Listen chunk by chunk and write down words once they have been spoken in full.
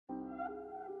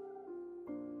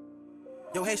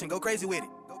Yo, Haitian, go crazy with it.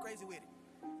 Go crazy with it.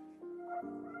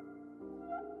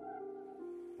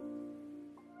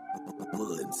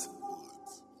 Woods.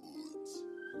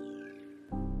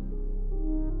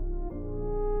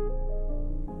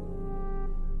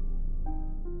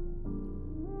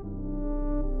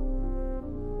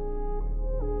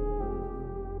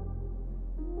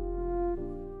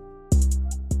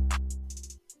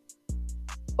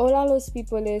 Hola los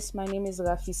peoples, my name is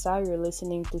Rafisa, you're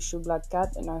listening to Shoe Black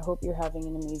Cat and I hope you're having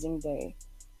an amazing day.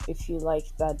 If you like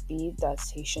that beat, that's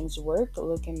Haitian's work,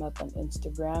 look him up on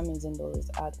Instagram and Zindol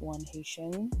is at one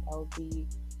Haitian, that will be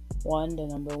the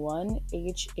number one,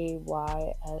 Hayshun.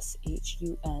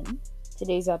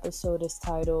 Today's episode is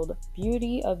titled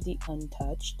Beauty of the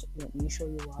Untouched. Let me show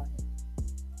you why.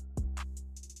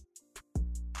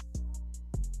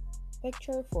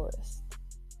 Picture a forest.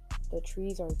 The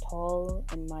trees are tall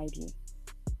and mighty.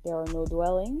 There are no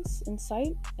dwellings in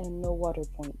sight and no water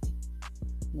point.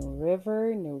 No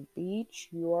river, no beach,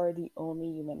 you are the only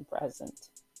human present.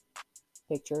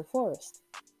 Picture a forest.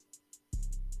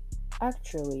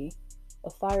 Actually, a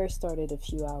fire started a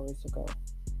few hours ago.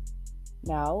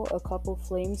 Now, a couple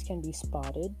flames can be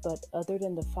spotted, but other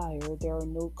than the fire, there are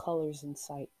no colors in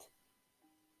sight.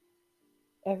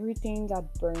 Everything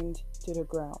got burned to the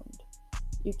ground.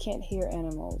 You can't hear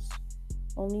animals.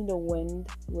 Only the wind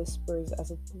whispers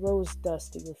as it throws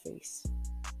dust to your face.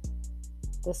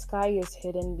 The sky is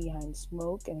hidden behind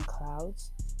smoke and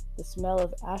clouds. The smell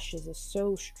of ashes is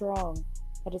so strong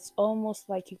that it's almost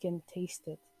like you can taste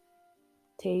it.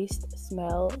 Taste,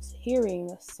 smells,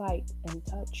 hearing, sight, and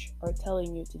touch are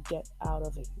telling you to get out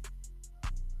of it.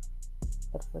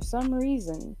 But for some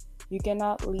reason, you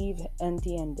cannot leave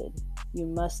empty-handed. You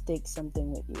must take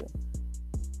something with you.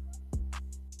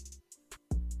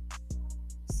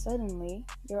 Suddenly,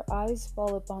 your eyes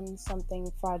fall upon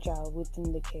something fragile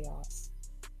within the chaos.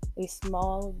 A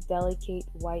small, delicate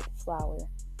white flower.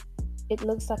 It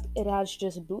looks like it has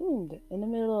just bloomed in the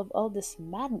middle of all this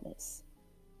madness.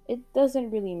 It doesn't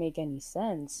really make any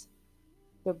sense.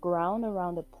 The ground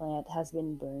around the plant has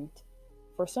been burnt.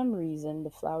 For some reason, the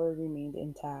flower remained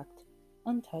intact,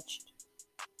 untouched.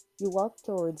 You walk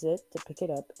towards it to pick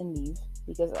it up and leave,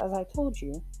 because as I told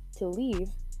you, to leave,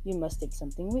 you must take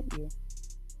something with you.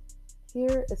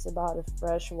 Here, it's about a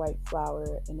fresh white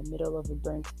flower in the middle of a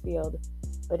burnt field,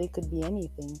 but it could be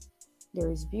anything. There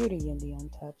is beauty in the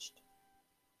untouched.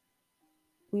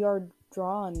 We are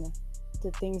drawn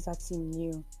to things that seem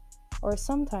new, or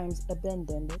sometimes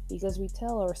abandoned because we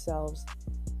tell ourselves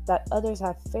that others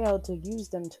have failed to use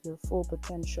them to their full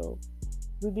potential.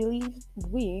 We believe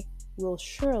we will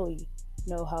surely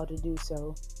know how to do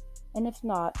so. And if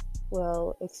not,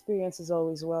 well, experience is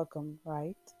always welcome,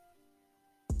 right?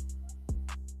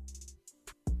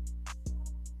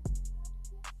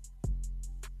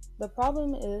 The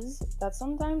problem is that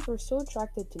sometimes we're so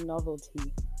attracted to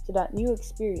novelty, to that new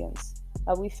experience,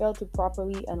 that we fail to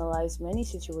properly analyze many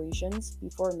situations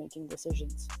before making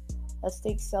decisions. Let's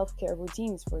take self-care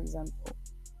routines, for example.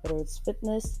 Whether it's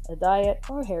fitness, a diet,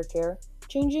 or hair care,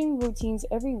 changing routines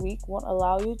every week won't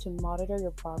allow you to monitor your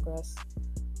progress.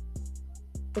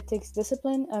 It takes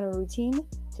discipline and a routine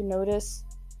to notice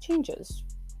changes,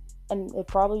 and it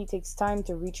probably takes time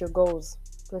to reach your goals.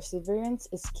 Perseverance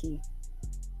is key.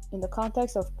 In the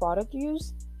context of product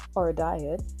use or a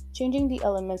diet, changing the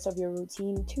elements of your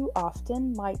routine too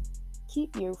often might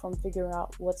keep you from figuring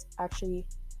out what's actually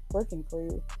working for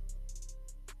you.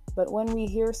 But when we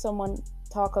hear someone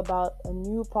talk about a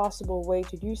new possible way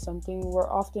to do something,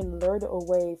 we're often lured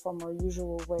away from our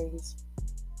usual ways.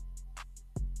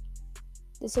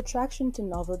 This attraction to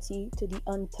novelty, to the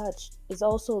untouched, is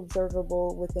also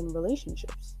observable within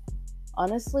relationships.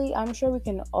 Honestly, I'm sure we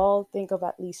can all think of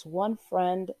at least one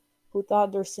friend who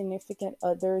thought their significant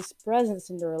other's presence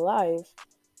in their life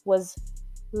was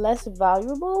less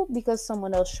valuable because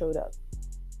someone else showed up.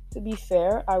 To be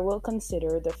fair, I will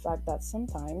consider the fact that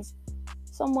sometimes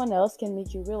someone else can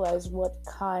make you realize what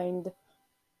kind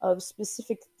of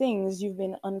specific things you've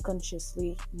been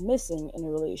unconsciously missing in a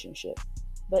relationship.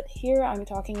 But here I'm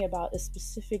talking about a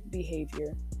specific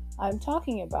behavior. I'm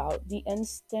talking about the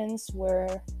instance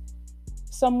where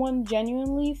someone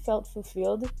genuinely felt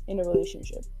fulfilled in a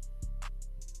relationship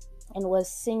and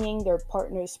was singing their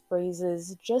partner's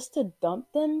praises just to dump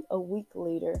them a week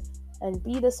later and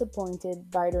be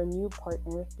disappointed by their new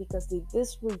partner because they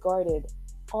disregarded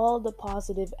all the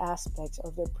positive aspects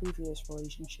of their previous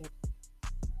relationship.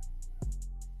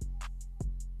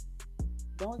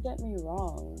 Don't get me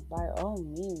wrong, by all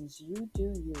means, you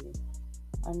do you.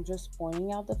 I'm just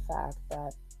pointing out the fact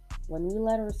that when we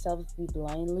let ourselves be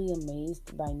blindly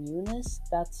amazed by newness,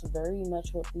 that's very much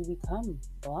what we become,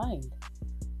 blind.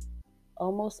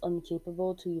 almost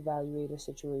incapable to evaluate a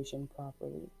situation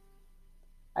properly.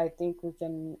 I think we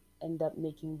can end up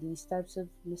making these types of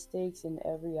mistakes in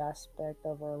every aspect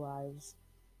of our lives.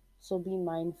 So be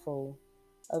mindful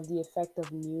of the effect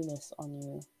of newness on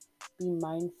you. Be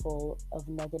mindful of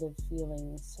negative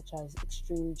feelings such as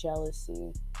extreme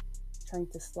jealousy, trying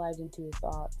to slide into your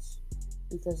thoughts.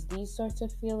 Because these sorts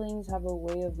of feelings have a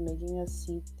way of making us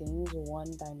see things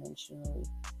one dimensionally,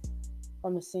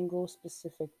 from a single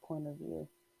specific point of view.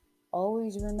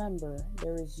 Always remember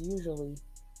there is usually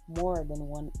more than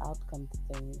one outcome to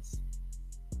things.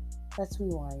 Let's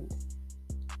rewind.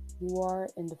 You are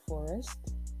in the forest,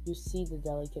 you see the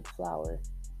delicate flower,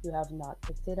 you have not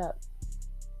picked it up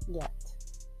yet.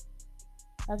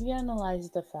 Have you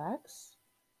analyzed the facts?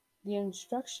 The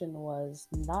instruction was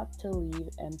not to leave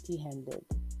empty handed.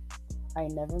 I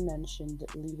never mentioned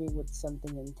leaving with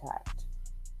something intact.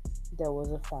 There was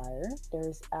a fire, there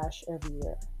is ash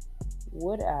everywhere.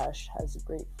 Wood ash has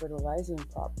great fertilizing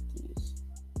properties.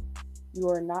 You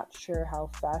are not sure how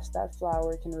fast that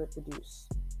flower can reproduce,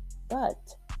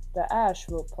 but the ash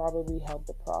will probably help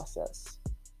the process.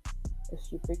 If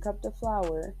you pick up the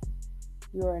flower,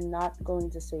 you are not going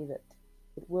to save it.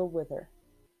 It will wither.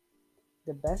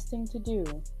 The best thing to do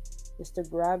is to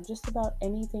grab just about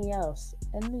anything else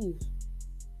and leave.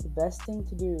 The best thing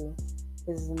to do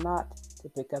is not to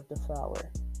pick up the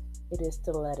flower. It is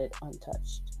to let it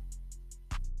untouched.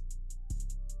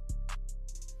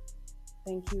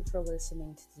 Thank you for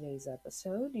listening to today's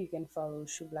episode. You can follow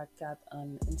Shoe Black Cat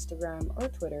on Instagram or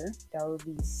Twitter. That will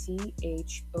be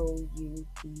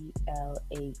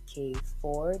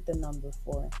CHOUBLAK4, the number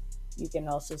 4. You can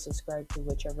also subscribe to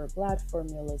whichever platform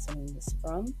you're listening this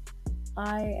from.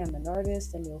 I am an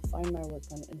artist and you'll find my work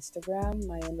on Instagram.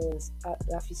 My handle is at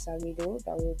Rafisarelo.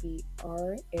 That will be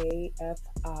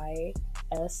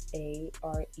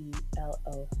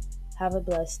RAFISARELO. Have a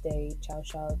blessed day. Ciao,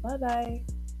 ciao. Bye bye.